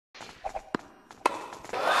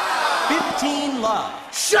one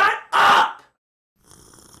love. Shut up!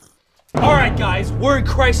 Alright guys, we're in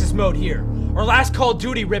crisis mode here. Our last Call of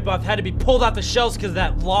Duty ripoff had to be pulled off the shelves because of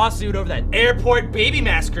that lawsuit over that airport baby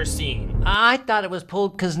massacre scene. I thought it was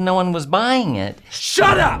pulled because no one was buying it.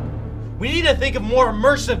 Shut up! We need to think of more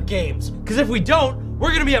immersive games, because if we don't,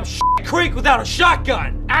 we're gonna be up shit creek without a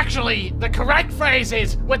shotgun. Actually, the correct phrase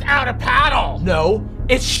is without a paddle. No,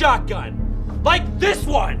 it's shotgun. Like this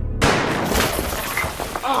one!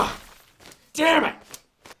 Ah, damn it!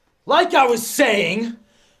 Like I was saying,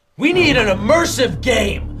 we need an immersive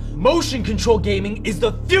game. Motion control gaming is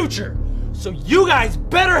the future. So you guys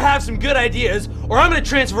better have some good ideas, or I'm gonna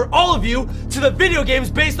transfer all of you to the video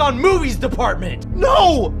games based on movies department.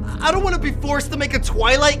 No! I don't want to be forced to make a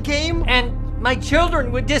Twilight game. And my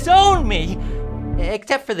children would disown me.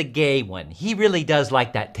 Except for the gay one. He really does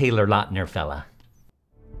like that Taylor Lautner fella.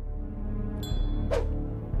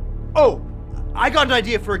 Oh, I got an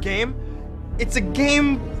idea for a game. It's a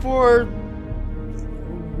game for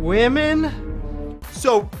women.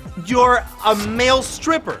 So you're a male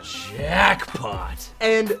stripper. Jackpot.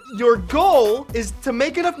 And your goal is to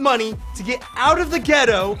make enough money to get out of the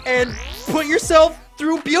ghetto and put yourself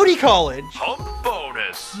through beauty college. Hump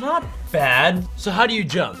bonus. Not bad. So how do you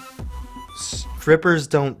jump? Strippers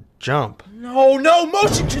don't jump. No,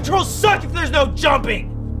 motion controls suck if there's no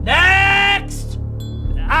jumping. Next!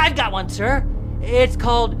 I've got one, sir. It's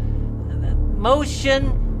called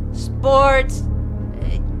Motion Sports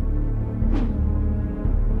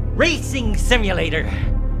Racing Simulator.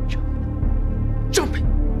 Jumping.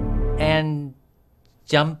 And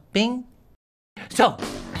jumping? So,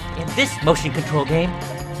 in this motion control game,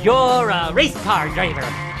 you're a race car driver.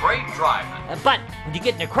 Great driving. But when you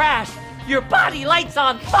get in a crash, your body lights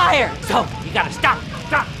on fire. So, you gotta stop,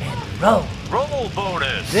 and roll. Roll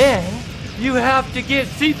bonus. Then, you have to give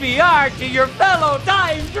CPR to your fellow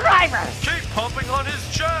time drivers. Keep pumping on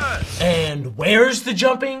his chest. And where's the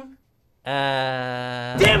jumping?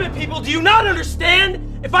 Damn it, people, do you not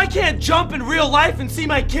understand? If I can't jump in real life and see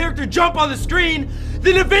my character jump on the screen,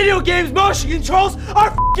 then the video game's motion controls are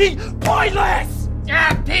f***ing pointless!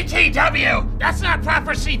 PTW, that's not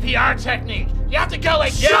proper CPR technique. You have to go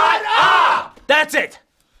like Shut up! That's it.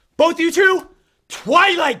 Both you two,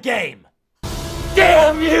 Twilight game.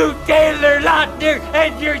 Damn you, Taylor Lautner,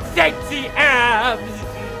 and your sexy abs!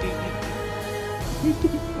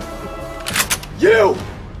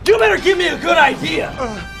 You better give me a good idea.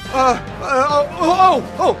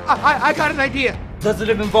 I got an idea. Does it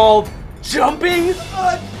involve jumping?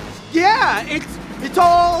 Yeah, it's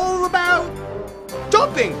all about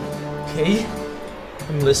jumping. Okay,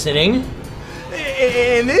 I'm listening.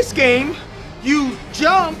 In this game, you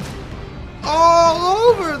jump all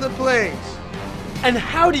over the place. And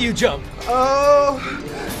how do you jump? Oh,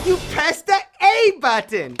 you press the A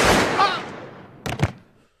button.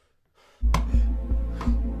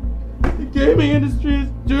 The gaming industry is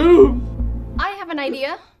doomed. I have an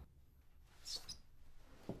idea.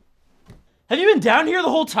 Have you been down here the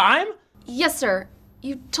whole time? Yes, sir.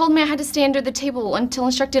 You told me I had to stay under the table until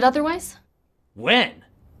instructed otherwise? When?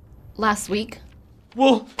 Last week.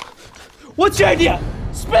 Well, what's your idea?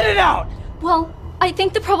 Spit it out! Well, I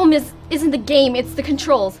think the problem isn't the game, it's the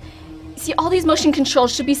controls. See, all these motion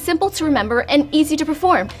controls should be simple to remember and easy to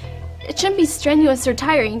perform. It shouldn't be strenuous or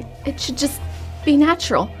tiring. It should just be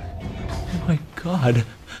natural. Oh my god.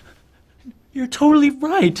 You're totally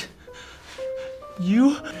right.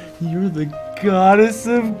 You're the goddess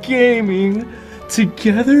of gaming.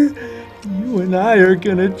 Together, you and I are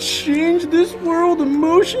gonna change this world of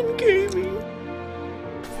motion gaming.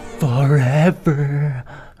 Forever.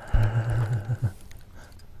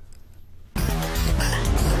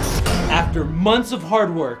 After months of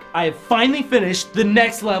hard work, I have finally finished the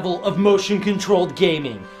next level of motion-controlled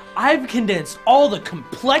gaming. I've condensed all the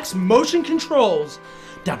complex motion controls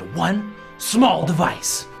down to one small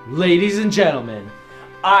device. Ladies and gentlemen,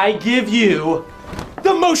 I give you the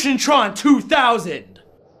Motiontron 2000.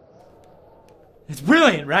 It's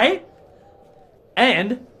brilliant, right?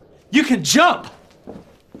 And you can jump.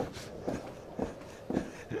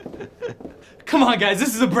 Come on, guys,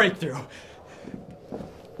 this is a breakthrough.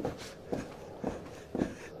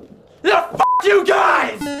 F you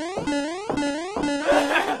guys!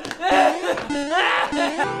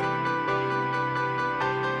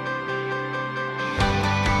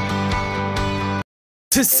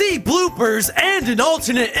 To see bloopers and an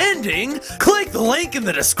alternate ending, click the link in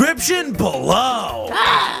the description below.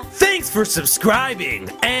 Thanks for subscribing,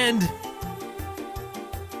 and...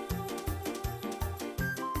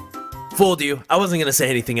 Fooled you. I wasn't gonna say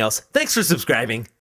anything else. Thanks for subscribing.